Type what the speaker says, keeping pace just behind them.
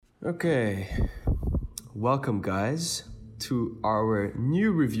Okay, welcome guys to our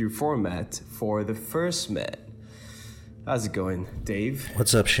new review format for The First Man. How's it going, Dave?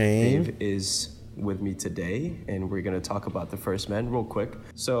 What's up, Shane? Dave is with me today, and we're going to talk about The First Man real quick.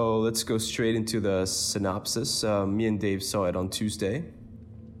 So let's go straight into the synopsis. Me and Dave saw it on Tuesday.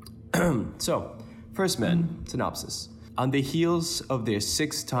 So, First Man, synopsis. On the heels of their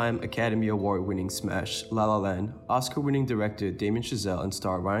six-time Academy Award-winning smash, La La Land, Oscar-winning director Damien Chazelle and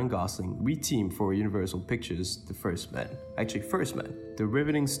star Ryan Gosling reteam for Universal Pictures' The First Man. Actually, First Man, the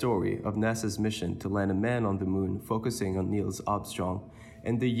riveting story of NASA's mission to land a man on the moon, focusing on Neil Armstrong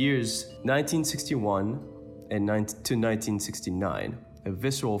and the years 1961 to 1969. A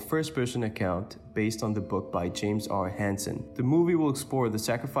visceral first-person account based on the book by James R. Hansen. The movie will explore the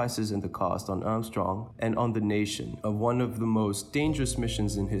sacrifices and the cost on Armstrong and on the nation of one of the most dangerous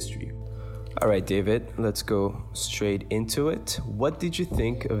missions in history. All right, David, let's go straight into it. What did you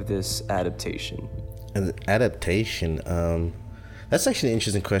think of this adaptation? An adaptation, that's actually an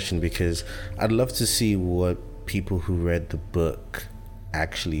interesting question because I'd love to see what people who read the book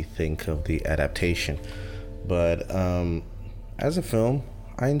actually think of the adaptation. But as a film,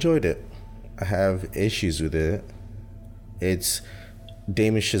 I enjoyed it. I have issues with it. It's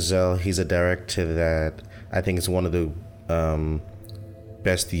Damien Chazelle. He's a director that I think is one of the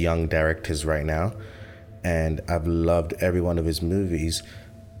best young directors right now. And I've loved every one of his movies,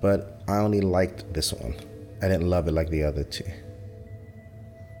 but I only liked this one. I didn't love it like the other two.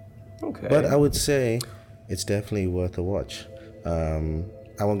 Okay. But I would say it's definitely worth a watch. I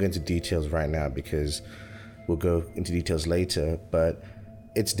won't go into details right now because we'll go into details later, but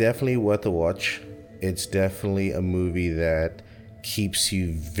it's definitely worth a watch. It's definitely a movie that keeps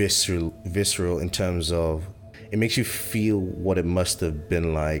you visceral in terms of it makes you feel what it must have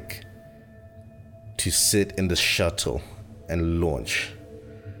been like to sit in the shuttle and launch.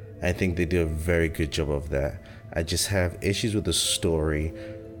 I think they do a very good job of that. I just have issues with the story,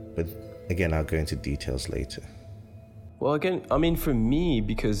 but again, I'll go into details later. Well, again, I mean, for me,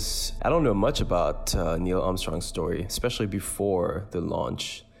 because I don't know much about Neil Armstrong's story, especially before the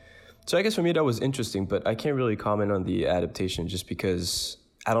launch. So I guess for me that was interesting, but I can't really comment on the adaptation just because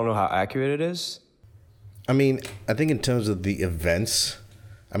I don't know how accurate it is. I mean, I think in terms of the events,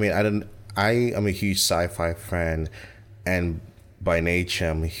 I am a huge sci-fi fan, and by nature,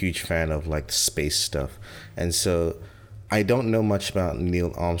 I'm a huge fan of like the space stuff. And so I don't know much about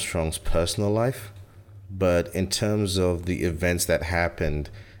Neil Armstrong's personal life. But in terms of the events that happened,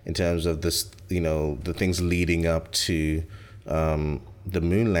 in terms of this, the things leading up to the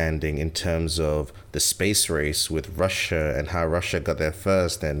moon landing, in terms of the space race with Russia and how Russia got there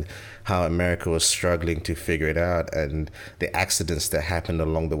first and how America was struggling to figure it out and the accidents that happened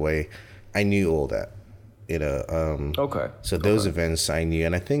along the way, I knew all that. Okay. So those events I knew.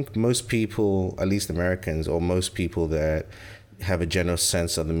 And I think most people, at least Americans, or most people that have a general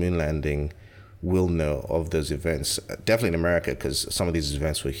sense of the moon landing will know of those events, definitely in America, because some of these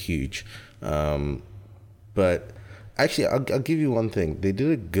events were huge. But actually, I'll give you one thing. They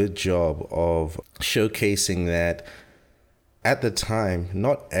did a good job of showcasing that at the time,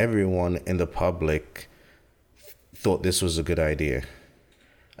 not everyone in the public thought this was a good idea.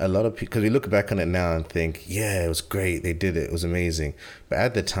 A lot of people, because we look back on it now and think, yeah, it was great. They did it. It was amazing. But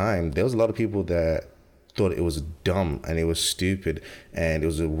at the time, there was a lot of people that thought it was dumb and it was stupid and it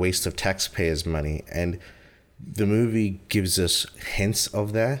was a waste of taxpayers' money. And the movie gives us hints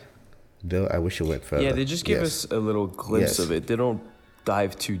of that, though I wish it went further. Yeah, they just give us a little glimpse of it. They don't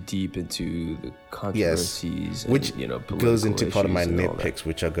dive too deep into the controversies and, which goes into part of my nitpicks,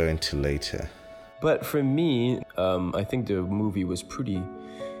 which I'll go into later. But for me, I think the movie was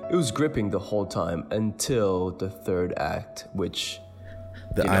it was gripping the whole time until the third act, which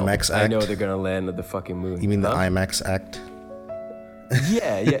The IMAX act? I know they're going to land at the fucking moon. You mean the IMAX act?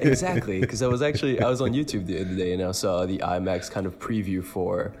 Yeah, exactly. Because I was on YouTube the other day and I saw the IMAX kind of preview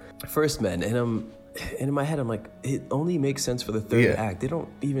for First Man. And in my head, I'm like, it only makes sense for the third act. They don't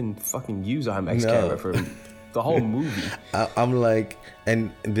even fucking use IMAX camera for the whole movie. I'm like,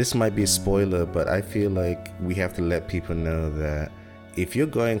 and this might be a spoiler, but I feel like we have to let people know that if you're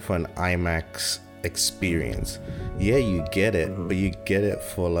going for an IMAX experience, you get it, but you get it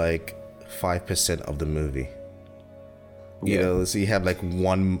for like 5% of the movie. You know, so you have like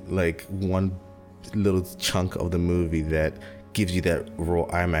one little chunk of the movie that gives you that raw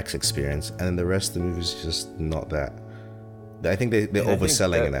IMAX experience, and then the rest of the movie is just not that. I think they're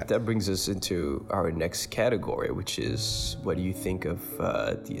overselling in that. That brings us into our next category, which is what do you think of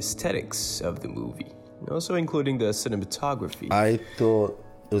the aesthetics of the movie? Also including the cinematography. I thought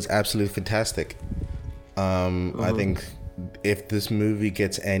it was absolutely fantastic. I think if this movie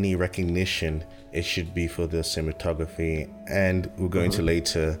gets any recognition, it should be for the cinematography, and we're going to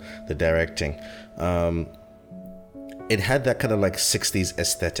later the directing. It had that kind of like 60s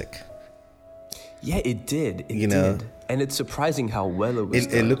aesthetic. Yeah, it did. It know, did. And it's surprising how well it was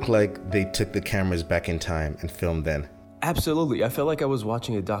done. It looked like they took the cameras back in time and filmed then. Absolutely. I felt like I was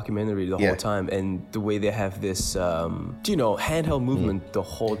watching a documentary the whole time, and the way they have this, handheld movement the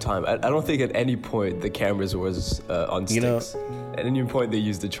whole time. I don't think at any point the cameras was on sticks. At any point they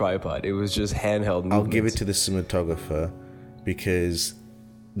used the tripod. It was just handheld movements. I'll give it to the cinematographer because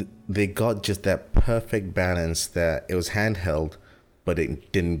they got just that perfect balance that it was handheld, but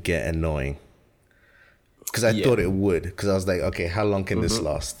it didn't get annoying. Because I thought it would. Because I was like, okay, how long can this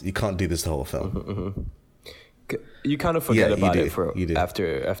last? You can't do this the whole film. You kind of forget about it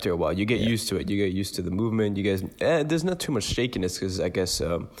after a while. You get used to it. You get used to the movement. You guys, there's not too much shakiness because I guess,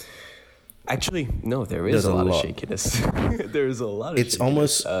 actually, no, there is a lot of shakiness. There is a lot of shakiness. It's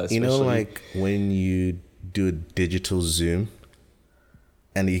almost, like when you do a digital zoom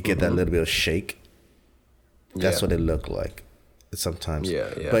and you get that little bit of shake. That's what it looked like sometimes.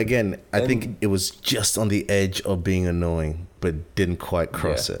 But again, I think it was just on the edge of being annoying, but didn't quite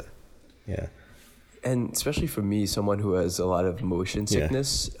cross it. Yeah. And especially for me, someone who has a lot of motion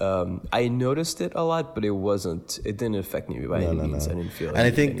sickness, I noticed it a lot, but it didn't affect me by any means. I didn't feel and I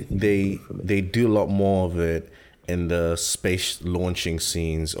think they do a lot more of it in the space launching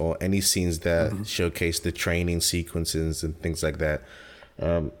scenes or any scenes that showcase the training sequences and things like that.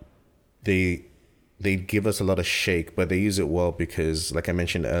 They give us a lot of shake, but they use it well because, like I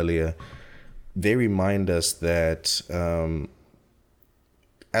mentioned earlier, they remind us that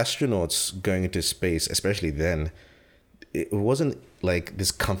astronauts going into space, especially then, it wasn't like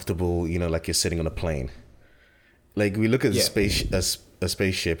this comfortable, like you're sitting on a plane. Like we look at a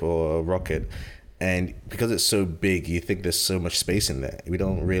spaceship or a rocket, and because it's so big, you think there's so much space in there. We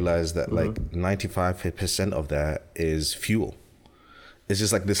don't realize that like 95% of that is fuel. It's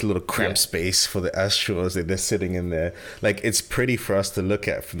just like this little cramped space for the astronauts that they're sitting in there. Like it's pretty for us to look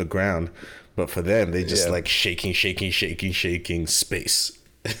at from the ground, but for them, they just like shaking space.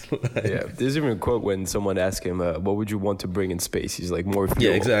 There's even a quote when someone asked him, what would you want to bring in space? He's like, more fuel.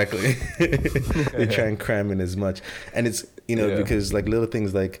 Yeah, exactly. They try and cram in as much. And it's, because like little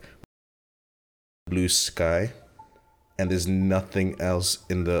things like blue sky and there's nothing else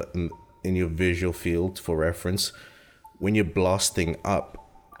in your visual field for reference. When you're blasting up,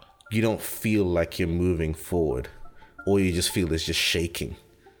 you don't feel like you're moving forward. All you just feel is just shaking.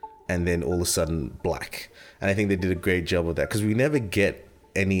 And then all of a sudden black. And I think they did a great job of that because we never get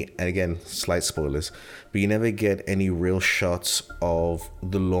any, and again, slight spoilers, but you never get any real shots of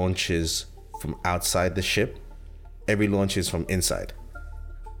the launches from outside the ship. Every launch is from inside.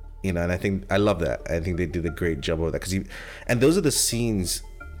 And I love that. I think they did a great job of that and those are the scenes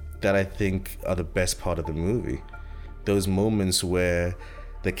that I think are the best part of the movie. Those moments where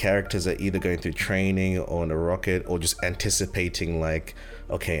the characters are either going through training or on a rocket or just anticipating like,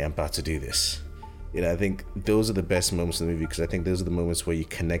 okay, I'm about to do this. I think those are the best moments in the movie because I think those are the moments where you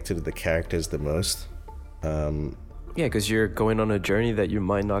connected with the characters the most. Because you're going on a journey that you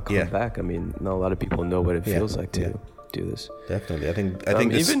might not come back. I mean, not a lot of people know what it feels like to do this. Definitely, I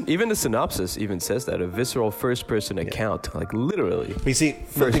think even the synopsis even says that a visceral first-person account, like literally. But you see,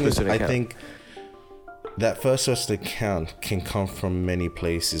 first-person account. I think that first-person account can come from many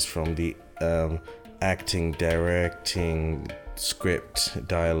places, from the acting, directing, script,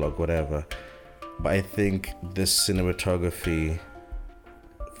 dialogue, whatever. But I think the cinematography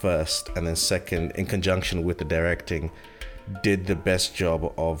first and then second, in conjunction with the directing, did the best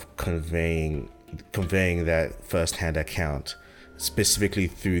job of conveying that first-hand account, specifically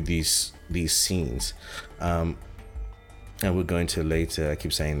through these scenes. And we're going to later, I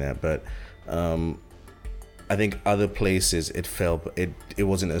keep saying that, but I think other places it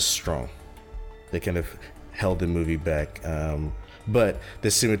wasn't as strong. They kind of held the movie back. But the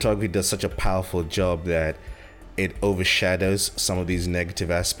cinematography does such a powerful job that it overshadows some of these negative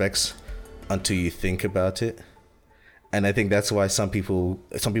aspects until you think about it. And I think that's why some people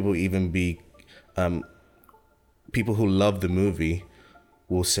even be people who love the movie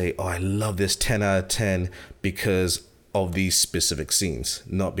will say, oh, I love this 10 out of 10 because of these specific scenes,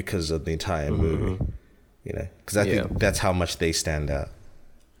 not because of the entire movie. Because I think that's how much they stand out.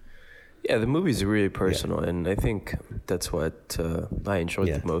 Yeah, the movie's really personal, and I think that's what I enjoyed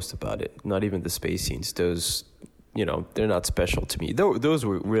the most about it. Not even the space scenes; those, they're not special to me. Those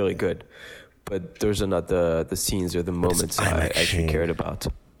were really good, but those are not the scenes or the moments I actually cared about.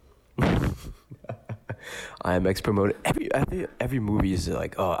 IMAX promoted. I think every movie is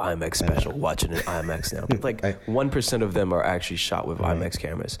like, oh, IMAX special, watching in IMAX now. But like 1% of them are actually shot with IMAX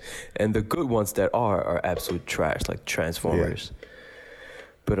cameras, and the good ones that are absolute trash, like Transformers. Yeah.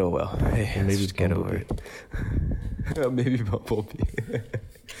 But oh well, hey, maybe just get over it. Maybe Bumblebee.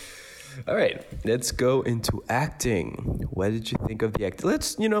 All right, let's go into acting. What did you think of the acting?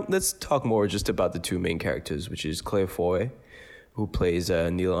 Let's talk more just about the two main characters, which is Claire Foy, who plays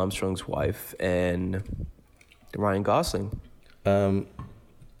Neil Armstrong's wife, and Ryan Gosling.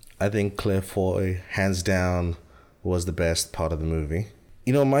 I think Claire Foy, hands down, was the best part of the movie.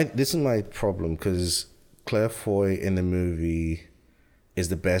 This is my problem, because Claire Foy in the movie is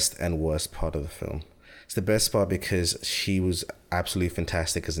the best and worst part of the film. It's the best part because she was absolutely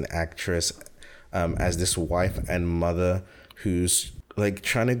fantastic as an actress, as this wife and mother who's like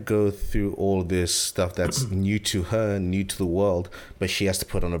trying to go through all this stuff that's new to her, new to the world, but she has to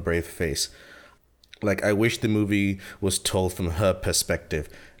put on a brave face. Like, I wish the movie was told from her perspective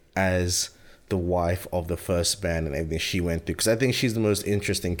as the wife of the first man and everything she went through, because I think she's the most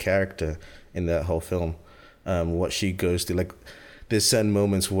interesting character in that whole film. What she goes through, like, there's certain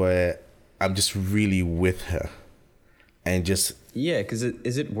moments where I'm just really with her, and just because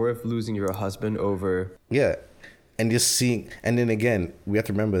is it worth losing your husband over? Yeah, and just seeing, and then again, we have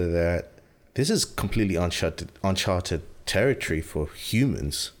to remember that this is completely uncharted territory for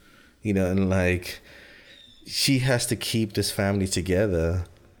humans, and like, she has to keep this family together,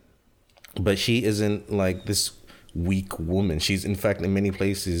 but she isn't like this weak woman. She's, in fact, in many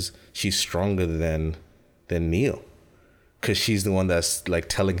places, she's stronger than Neil, because she's the one that's like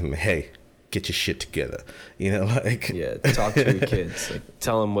telling him, hey, get your shit together, talk to your kids, like,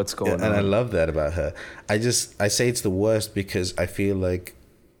 tell them what's going on. And I love that about her. I say it's the worst because I feel like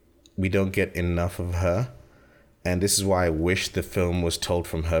we don't get enough of her, and this is why I wish the film was told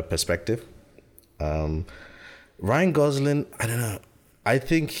from her perspective. Ryan Gosling, I don't know, I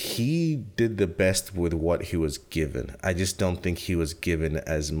think he did the best with what he was given. I just don't think he was given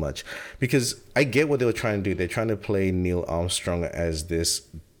as much, because I get what they were trying to do. They're trying to play Neil Armstrong as this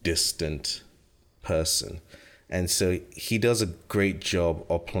distant person, and so he does a great job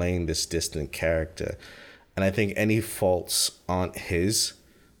of playing this distant character, and I think any faults aren't his.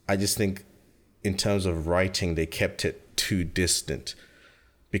 I just think in terms of writing, they kept it too distant,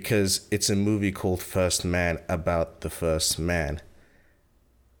 because it's a movie called First Man about the first man,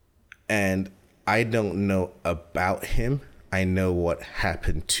 and I don't know about him. I know what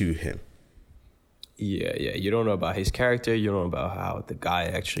happened to him. Yeah. You don't know about his character. You don't know about how the guy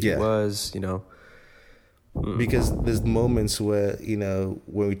actually was, Because there's moments where, when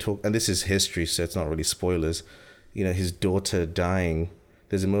we talk, and this is history, so it's not really spoilers, his daughter dying,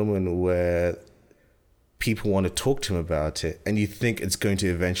 there's a moment where people want to talk to him about it, and you think it's going to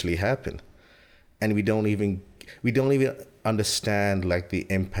eventually happen. And we don't even understand like the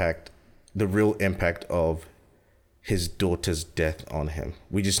real impact of his daughter's death on him.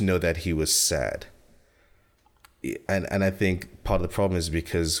 We just know that he was sad. And I think part of the problem is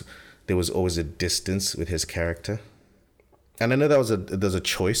because there was always a distance with his character. And I know there's a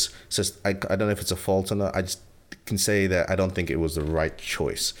choice. So I don't know if it's a fault or not. I just can say that I don't think it was the right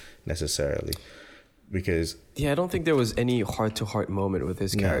choice necessarily. Because I don't think there was any heart-to-heart moment with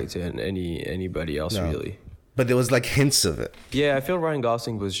his character and anybody else really. But there was like hints of it. Yeah, I feel Ryan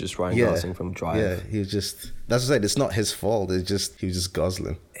Gosling was just Ryan Gosling from Drive. Yeah, he was just, that's what I said, it's not his fault. He was just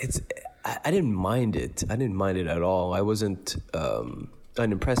Gosling. I didn't mind it. I didn't mind it at all. I wasn't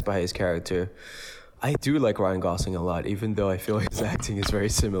unimpressed by his character. I do like Ryan Gosling a lot, even though I feel his acting is very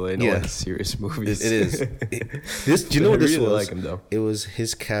similar in all his serious movies. It is. Do you know what this really was? Like him, though. It was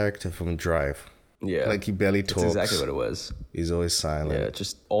his character from Drive. Yeah. Like, he barely talks. That's exactly what it was. He's always silent. Yeah,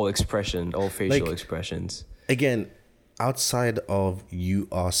 just all facial expressions. Again, outside of You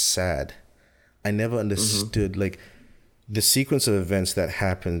Are Sad, I never understood, like, the sequence of events that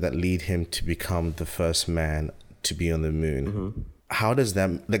happened that lead him to become the first man to be on the moon. How does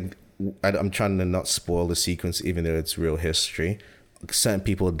that, like, I'm trying to not spoil the sequence, even though it's real history. Certain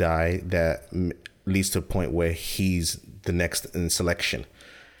people die that leads to a point where he's the next in selection.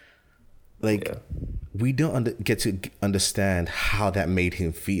 Like, we don't get to understand how that made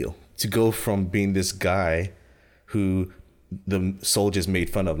him feel. To go from being this guy who the soldiers made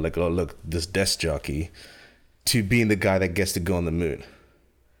fun of, like, oh, look, this desk jockey, to being the guy that gets to go on the moon.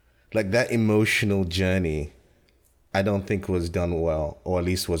 Like, that emotional journey, I don't think was done well, or at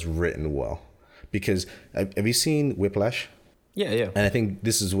least was written well. Because, have you seen Whiplash? Yeah. And I think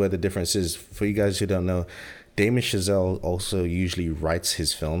this is where the difference is. For you guys who don't know, Damien Chazelle also usually writes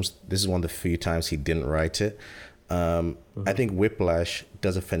his films. This is one of the few times he didn't write it. I think Whiplash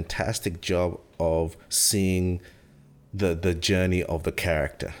does a fantastic job of seeing the journey of the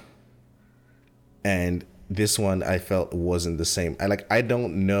character. And this one I felt wasn't the same. I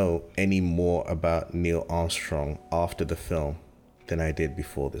don't know any more about Neil Armstrong after the film than I did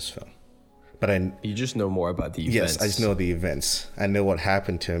before this film. But you just know more about the events. Yes, I just know the events. I know what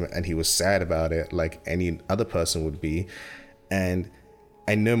happened to him, and he was sad about it, like any other person would be. And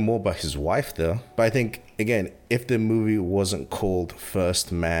I know more about his wife, though. But I think, again, if the movie wasn't called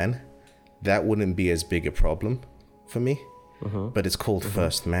First Man, that wouldn't be as big a problem for me. But it's called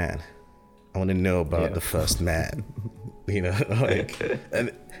First Man. I want to know about the first man. You know,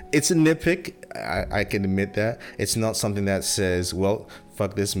 and it's a nitpick. I can admit that. It's not something that says, well,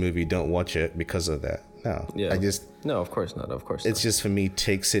 fuck this movie, don't watch it because of that. No. Yeah. No, of course not. Of course not. It's just, for me,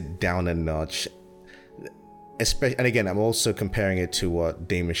 takes it down a notch. And again, I'm also comparing it to what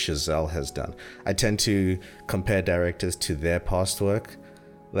Damien Chazelle has done. I tend to compare directors to their past work.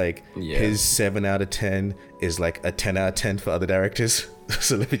 His 7 out of 10 is like a 10 out of 10 for other directors.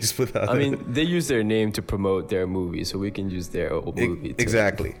 So let me just put that. I mean, they use their name to promote their movie, so we can use their old movie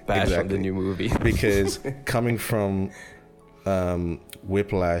to bash on the new movie. Because coming from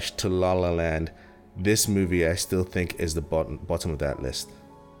Whiplash to La La Land, this movie I still think is the bottom of that list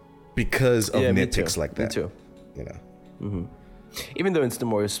because of nitpicks like that. Me too. You know. Mm-hmm. Even though it's the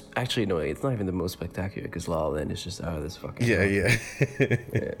most, actually no, it's not even the most spectacular because La La Land is just out of this fucking world. Yeah.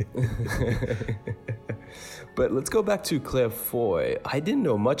 But let's go back to Claire Foy. I didn't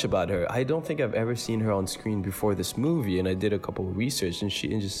know much about her. I don't think I've ever seen her on screen before this movie, and I did a couple of research, and she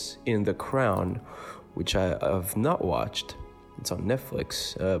is just in The Crown, which I have not watched. It's on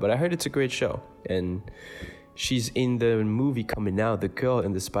Netflix, but I heard it's a great show, and she's in the movie coming out, The Girl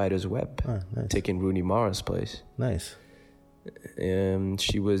in the Spider's Web, nice. Taking Rooney Mara's place. Nice.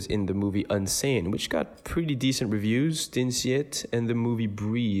 She was in the movie Unsane, which got pretty decent reviews. Didn't see it. And the movie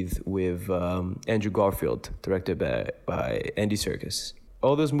Breathe with Andrew Garfield, directed by Andy Serkis.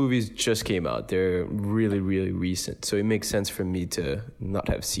 All those movies just came out. They're really, really recent. So it makes sense for me to not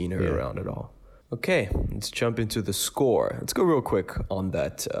have seen her around at all. Okay, let's jump into the score. Let's go real quick on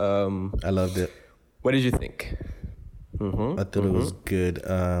that. I loved it. What did you think? I thought it was good.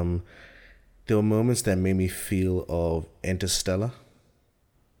 There were moments that made me feel of Interstellar.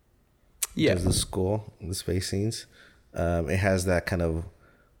 Yeah. There's the score, the space scenes. It has that kind of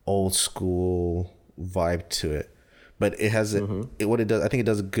old school vibe to it. But it has what it does, I think it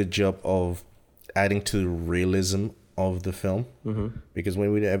does a good job of adding to the realism of the film. Because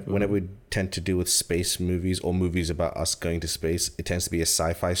whenever we tend to do with space movies or movies about us going to space, it tends to be a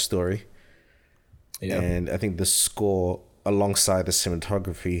sci-fi story. Yeah. And I think the score, alongside the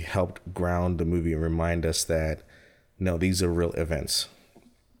cinematography, helped ground the movie and remind us that, no, these are real events.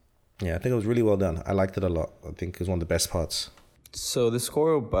 Yeah, I think it was really well done. I liked it a lot. I think it was one of the best parts. So the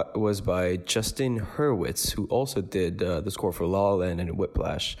score was by Justin Hurwitz, who also did the score for La La Land and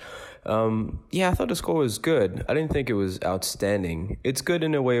Whiplash. I thought the score was good. I didn't think it was outstanding. It's good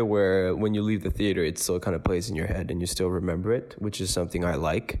in a way where when you leave the theater, it still kind of plays in your head and you still remember it, which is something I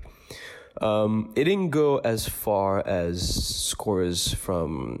like. It didn't go as far as scores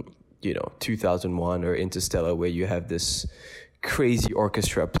from, 2001 or Interstellar, where you have this crazy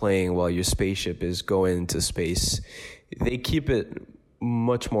orchestra playing while your spaceship is going into space. They keep it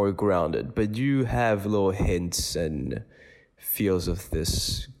much more grounded, but you have little hints and feels of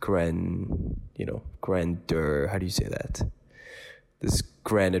this grandeur. How do you say that? This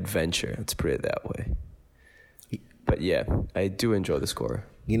grand adventure. Let's put it that way. But yeah, I do enjoy the score.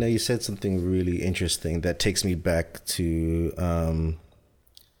 You said something really interesting that takes me back to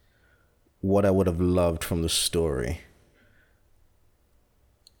what I would have loved from the story.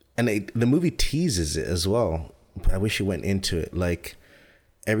 And the movie teases it as well. I wish it went into it. Like,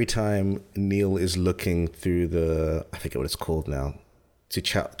 every time Neil is looking through I forget what it's called now, to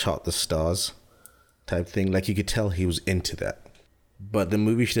chart the stars type thing, like, you could tell he was into that. But the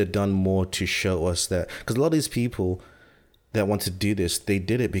movie should have done more to show us that, because a lot of these people that want to do this, they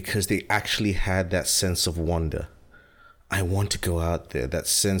did it because they actually had that sense of wonder. I want to go out there. That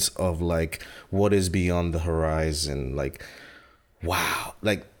sense of, like, what is beyond the horizon. Like, wow.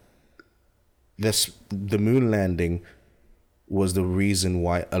 Like, the moon landing was the reason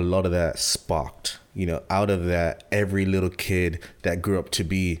why a lot of that sparked. Out of that, every little kid that grew up to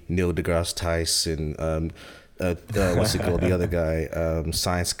be Neil deGrasse Tyson, what's it called? The other guy,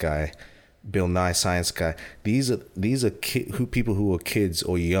 science guy, Bill Nye Science Guy. These are people who were kids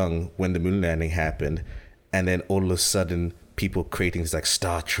or young when the moon landing happened, and then all of a sudden people creating things like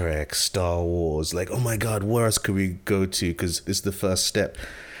Star Trek, Star Wars, like, oh my God, where else could we go to? Because it's the first step.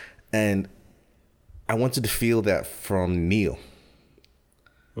 And I wanted to feel that from Neil.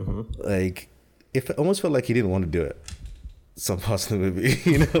 Like, it almost felt like he didn't want to do it. Some parts of the movie,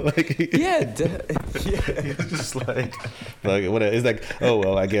 Yeah, just like whatever. It's like, oh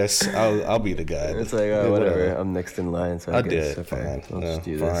well, I guess I'll be the guy. It's like, oh, whatever. I'm next in line, so I guess, do it. okay, Fine, I'll just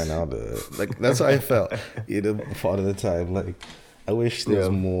do fine, this. I'll do it. Like that's how I felt, part of the time. Like, I wish there was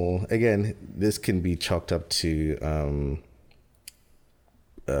more. Again, this can be chalked up to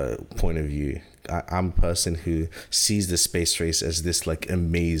point of view. I'm a person who sees the space race as this like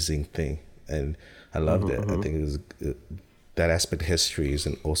amazing thing, and I loved it. I think it was that aspect of history is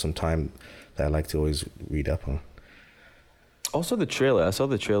an awesome time that I like to always read up on. Also, the trailer. I saw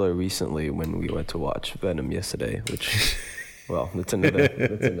the trailer recently when we went to watch Venom yesterday, which, well, that's another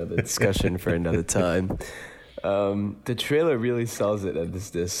discussion for another time. The trailer really sells it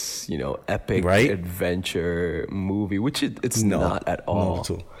as this epic adventure movie, which it's not at all. Not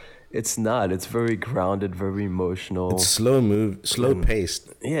at all. It's not. It's very grounded, very emotional. It's slow paced.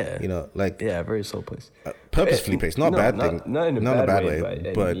 Yeah. Very slow paced. Purposefully paced. Not a bad thing. Not in a bad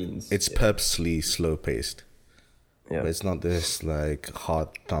way, but means. It's purposely slow paced. Yeah. But it's not this like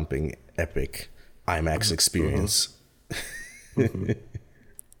heart thumping epic IMAX experience.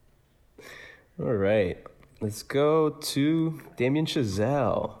 All right. Let's go to Damien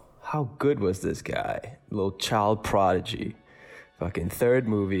Chazelle. How good was this guy? Little child prodigy. Fucking third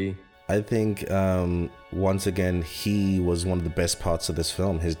movie. I think once again he was one of the best parts of this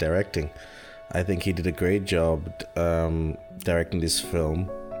film. His directing. I think he did a great job directing this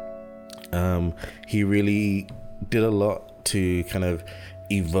film. He really did a lot to kind of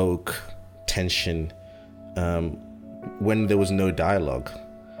evoke tension when there was no dialogue.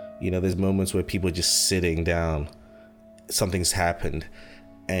 There's moments where people are just sitting down, something's happened,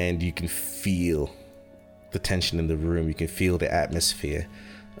 and you can feel the tension in the room. You can feel the atmosphere.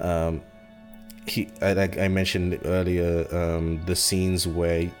 Like I mentioned earlier, the scenes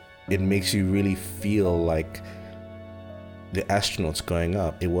where it makes you really feel like the astronauts going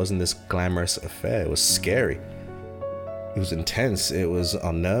up. It wasn't this glamorous affair. It was scary. It was intense. It was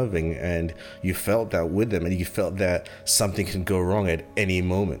unnerving, and you felt that with them, and you felt that something can go wrong at any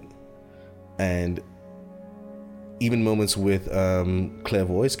moment. And even moments with Claire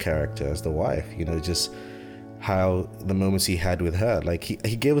Voy's character as the wife, just how the moments he had with her, like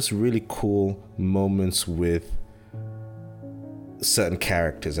he gave us really cool moments with certain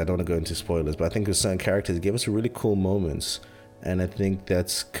characters. I don't want to go into spoilers, but I think with certain characters, he gave us really cool moments. And I think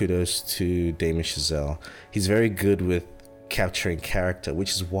that's kudos to Damien Chazelle. He's very good with capturing character, which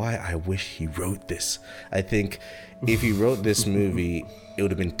is why I wish he wrote this. I think if he wrote this movie, it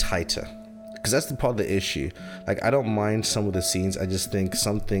would have been tighter. Because that's the part of the issue. Like, I don't mind some of the scenes. I just think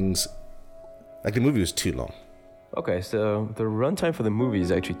some things, like the movie was too long. Okay, so the runtime for the movie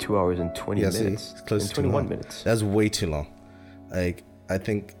is actually 2 hours and 20 minutes. It's close to 21 minutes. That's way too long. Like, I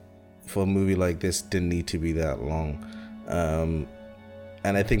think for a movie like this, didn't need to be that long. And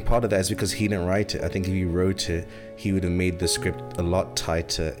I think part of that is because he didn't write it. I think if he wrote it, he would have made the script a lot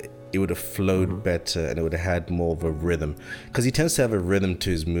tighter. It would have flowed better, and it would have had more of a rhythm. Because he tends to have a rhythm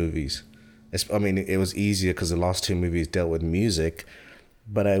to his movies. I mean, it was easier because the last two movies dealt with music,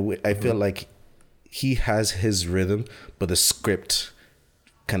 but I feel like he has his rhythm, but the script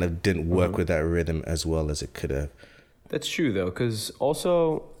kind of didn't work with that rhythm as well as it could have. That's true, though, because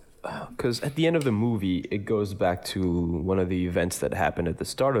at the end of the movie, it goes back to one of the events that happened at the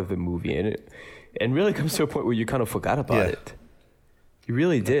start of the movie, and it really comes to a point where you kind of forgot about it. You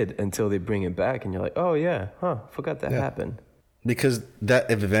really did, until they bring it back, and you're like, oh yeah, forgot that happened. Because that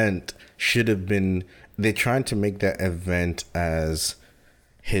event should have been, they're trying to make that event as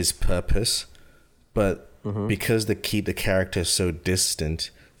his purpose, but because they keep the character so distant,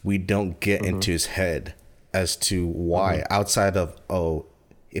 we don't get into his head as to why, outside of,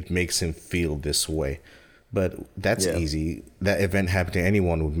 it makes him feel this way. But that's easy. That event happened to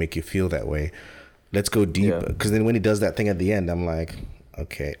anyone would make you feel that way. Let's go deeper. Because then when he does that thing at the end, I'm like,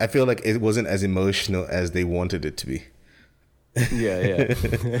 okay. I feel like it wasn't as emotional as they wanted it to be. Yeah.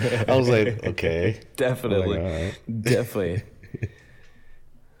 I was like, okay. Definitely. Like, all right. Definitely.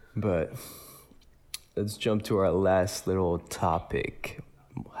 But let's jump to our last little topic.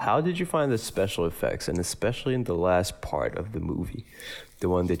 How did you find the special effects, and especially in the last part of the movie, the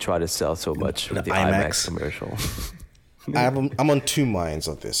one they try to sell so much with the IMAX commercial? I'm on two minds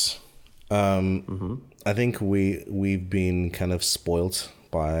of this. I think we've been kind of spoiled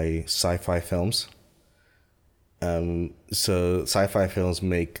by sci-fi films. So sci-fi films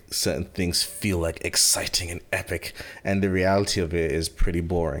make certain things feel like exciting and epic, and the reality of it is pretty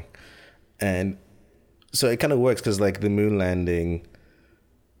boring. And so it kind of works because like the moon landing,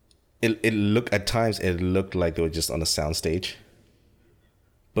 it looked at times it looked like they were just on a soundstage,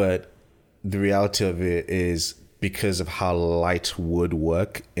 but the reality of it is because of how light would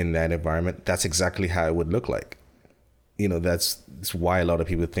work in that environment, that's exactly how it would look like. You know, that's why a lot of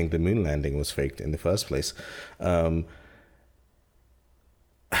people think the moon landing was faked in the first place. In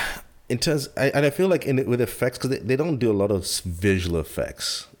terms, I feel like with effects, because they don't do a lot of visual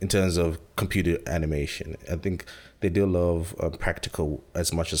effects in terms of computer animation. I think they do a lot of practical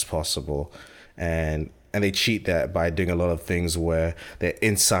as much as possible, and they cheat that by doing a lot of things where they're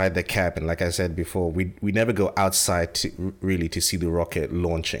inside the cabin. Like I said before, we never go outside to see the rocket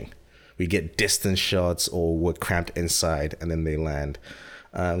launching. We get distance shots, or we're cramped inside and then they land.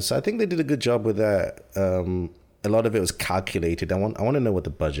 So I think they did a good job with that. A lot of it was calculated. I want to know what the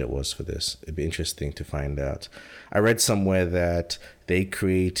budget was for this. It'd be interesting to find out. I read somewhere that they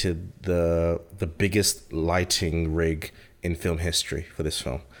created the biggest lighting rig in film history for this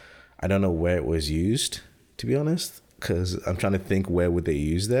film. I don't know where it was used, to be honest, because I'm trying to think where would they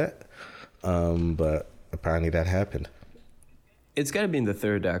use that. But apparently that happened. It's got to be in the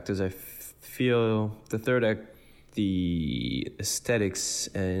third act, as I feel the third act, the aesthetics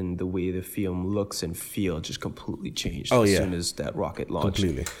and the way the film looks and feel just completely changed as soon as that rocket launched.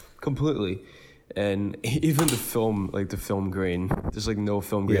 Completely. And even the film, like the film grain, there's like no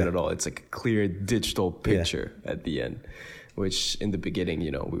film grain at all. It's like a clear digital picture at the end, which in the beginning,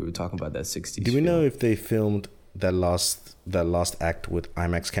 you know, we were talking about that 60s Do we know if they filmed that last act with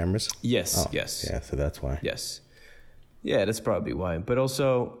IMAX cameras? Yes, yes. Yeah, so that's why. Yes. Yeah, that's probably why. But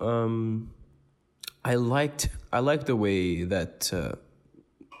also, I liked the way that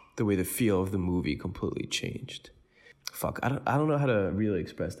the feel of the movie completely changed. Fuck, I don't know how to really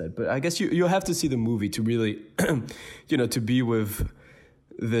express that, but I guess you'll have to see the movie to really, you know, to be with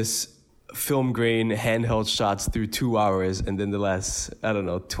this film grain handheld shots through 2 hours, and then the last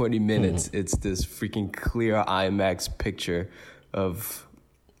 20 minutes, it's this freaking clear IMAX picture of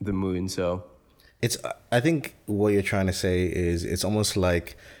the moon. So I think what you're trying to say is it's almost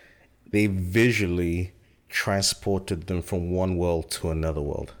like they visually transported them from one world to another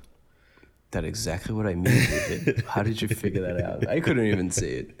world. That's exactly what I mean, David. How did you figure that out? I couldn't even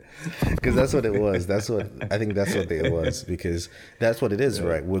say it. Because that's what it was. I think that's what it was. Because that's what it is,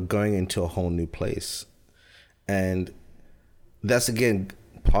 right? We're going into a whole new place. And that's, again,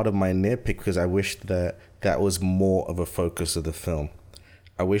 part of my nitpick, because I wish that was more of a focus of the film.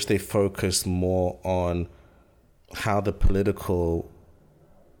 I wish they focused more on how the political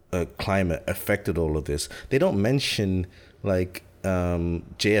climate affected all of this. They don't mention like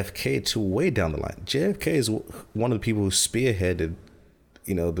JFK till way down the line. JFK is one of the people who spearheaded,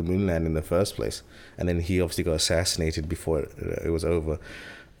 you know, the moon landing in the first place, and then he obviously got assassinated before it was over.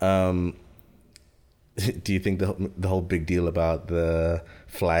 Do you think the whole big deal about the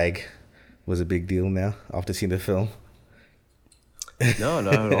flag was a big deal now after seeing the film? No,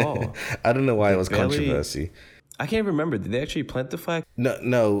 not at all. I don't know why it was controversy. I can't remember. Did they actually plant the flag?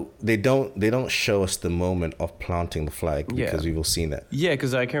 No, they don't. They don't show us the moment of planting the flag because we've all seen that. Yeah,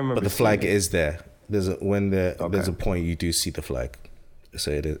 because I can't remember. But the flag is there. There's a point you do see the flag,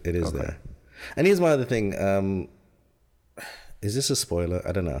 so it is there. And here's my other thing. Is this a spoiler?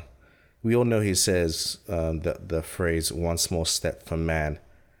 I don't know. We all know he says the phrase "one small step for man."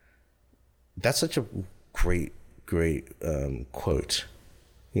 That's such a great quote.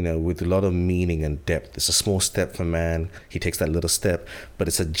 You know, with a lot of meaning and depth. It's a small step for man. He takes that little step, but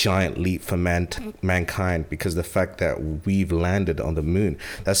it's a giant leap for mankind, because the fact that we've landed on the moon.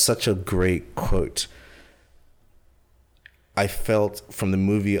 That's such a great quote. I felt from the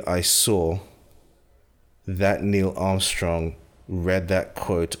movie I saw that Neil Armstrong read that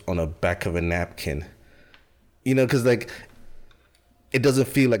quote on the back of a napkin. You know, because like, it doesn't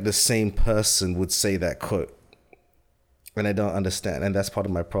feel like the same person would say that quote. And I don't understand. And that's part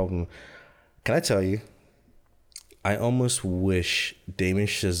of my problem. Can I tell you, I almost wish Damien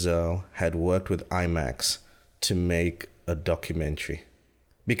Chazelle had worked with IMAX to make a documentary.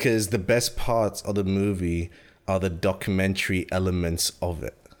 Because the best parts of the movie are the documentary elements of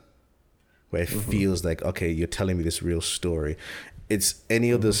it. Where it feels like, okay, you're telling me this real story. It's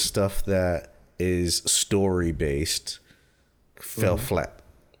any of the stuff that is story-based fell flat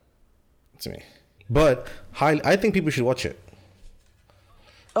to me. But I think people should watch it.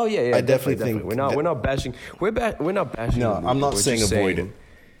 Oh yeah. I definitely think we're not bashing. We're not bashing. No, I'm not saying avoid it.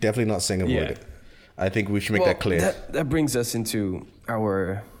 Definitely not saying avoid it. I think we should make that clear. That brings us into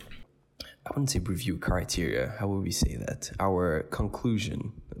our, I wouldn't say review criteria. How would we say that? Our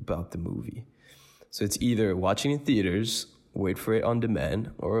conclusion about the movie. So it's either watching in theaters, wait for it on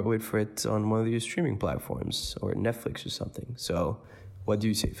demand, or wait for it on one of your streaming platforms or Netflix or something. So What do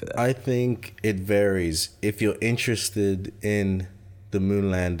you say for that? I think it varies. If you're interested in the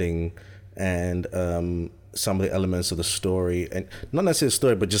moon landing and some of the elements of the story, and not necessarily the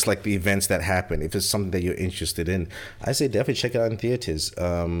story, but just like the events that happen, if it's something that you're interested in, I say definitely check it out in theaters.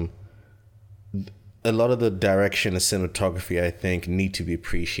 A lot of the direction and cinematography, I think, need to be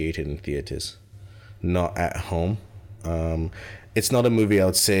appreciated in theaters, not at home. It's not a movie I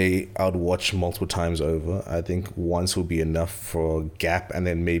would say I would watch multiple times over. I think once will be enough for a gap, and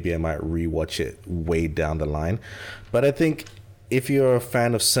then maybe I might rewatch it way down the line. But I think if you're a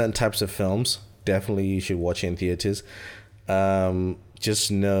fan of certain types of films, definitely you should watch it in theaters.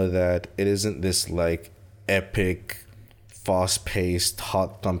 Just know that it isn't this like epic, fast-paced,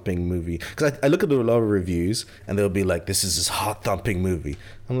 heart-thumping movie. Because I look at a lot of reviews and they'll be like, this is this heart-thumping movie.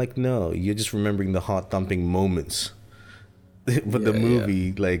 I'm like, no, you're just remembering the heart-thumping moments. But the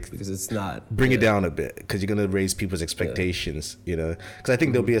movie, like, because it's not, bring it down a bit, because you're gonna raise people's expectations, you know. Because I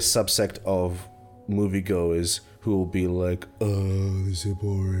think there'll be a subsect of moviegoers who will be like, "Oh, this is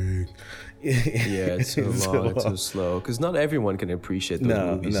boring." Yeah, it's so long, it's so slow. Because not everyone can appreciate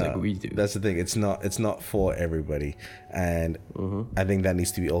those movies like we do. That's the thing. It's not for everybody, and I think that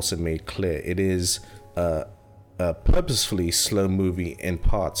needs to be also made clear. It is a purposefully slow movie in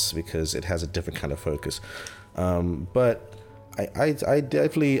parts because it has a different kind of focus, but. I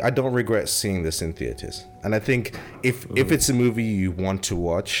definitely don't regret seeing this in theaters, and I think if it's a movie you want to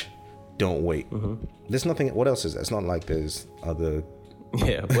watch, don't wait. There's nothing. What else is there? It's not like there's other.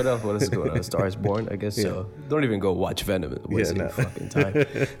 Yeah, what else? What is going on? A Star is Born, I guess. So don't even go watch Venom. Wasting your fucking time.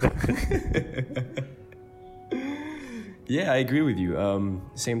 Yeah, I agree with you.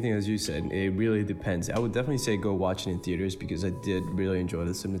 Same thing as you said. It really depends. I would definitely say go watch it in theaters because I did really enjoy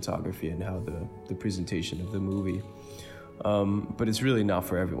the cinematography and how the presentation of the movie. But it's really not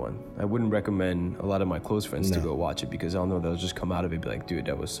for everyone. I wouldn't recommend a lot of my close friends to go watch it because I'll know they'll just come out of it and be like, dude,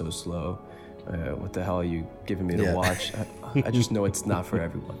 that was so slow. What the hell are you giving me to watch? I just know it's not for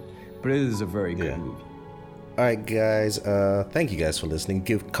everyone. But it is a very good movie. All right, guys. Thank you guys for listening.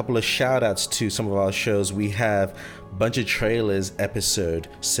 Give a couple of shout outs to some of our shows. We have Bunch of Trailers episode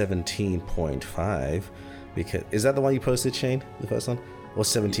 17.5. Because is that the one you posted, Shane? The first one? Or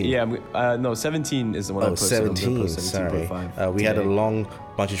 17? Yeah, no, 17 is the one I posted. 17, sorry. We had a long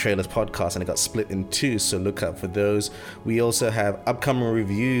Bunch of Trailers podcast and it got split in two, so look out for those. We also have upcoming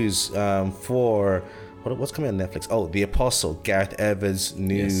reviews for... What's coming on Netflix? Oh, The Apostle, Gareth Evans'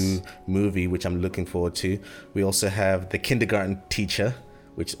 new movie, which I'm looking forward to. We also have The Kindergarten Teacher,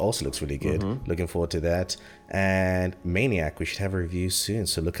 which also looks really good. Looking forward to that. And Maniac, we should have a review soon,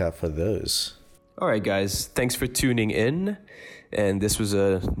 so look out for those. All right, guys. Thanks for tuning in. And this was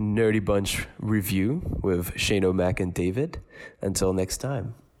a Nerdy Bunch review with Shane O'Mac and David. Until next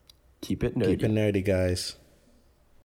time, keep it nerdy. Keep it nerdy, guys.